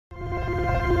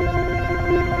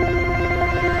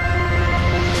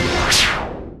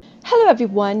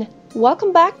everyone,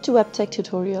 welcome back to Web Tech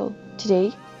Tutorial.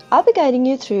 Today, I'll be guiding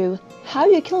you through how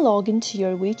you can log into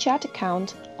your WeChat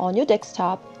account on your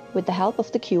desktop with the help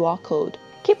of the QR code.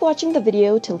 Keep watching the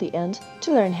video till the end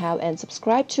to learn how, and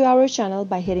subscribe to our channel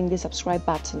by hitting the subscribe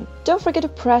button. Don't forget to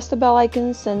press the bell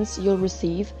icon since you'll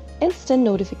receive instant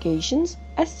notifications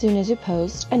as soon as you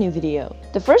post a new video.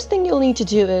 The first thing you'll need to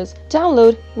do is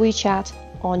download WeChat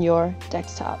on your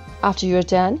desktop. After you're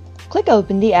done, click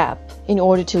open the app. In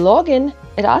order to log in,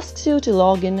 it asks you to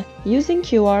log in using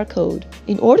QR code.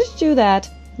 In order to do that,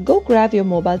 go grab your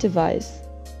mobile device.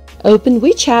 Open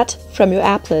WeChat from your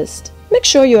app list. Make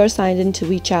sure you are signed into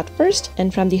WeChat first,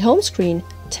 and from the home screen,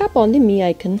 tap on the Me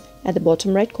icon at the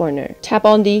bottom right corner. Tap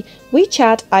on the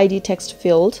WeChat ID text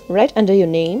field right under your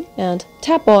name and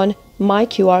tap on My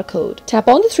QR Code. Tap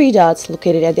on the three dots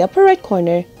located at the upper right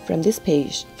corner from this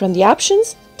page. From the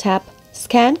options, tap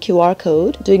Scan QR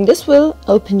Code. Doing this will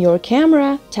open your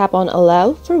camera. Tap on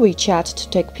Allow for WeChat to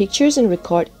take pictures and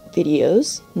record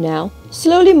videos. Now,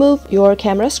 slowly move your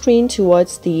camera screen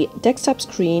towards the desktop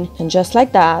screen, and just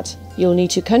like that, you'll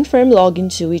need to confirm login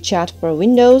to WeChat for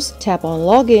Windows. Tap on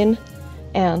Login,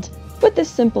 and with this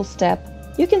simple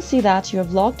step, you can see that you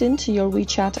have logged into your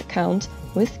WeChat account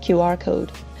with QR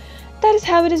code. That is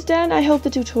how it is done. I hope the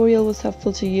tutorial was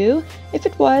helpful to you. If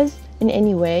it was in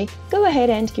any way, go ahead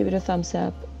and give it a thumbs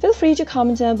up. Feel free to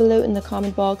comment down below in the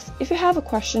comment box if you have a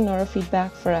question or a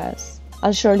feedback for us.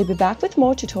 I'll surely be back with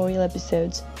more tutorial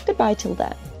episodes. Goodbye till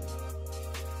then.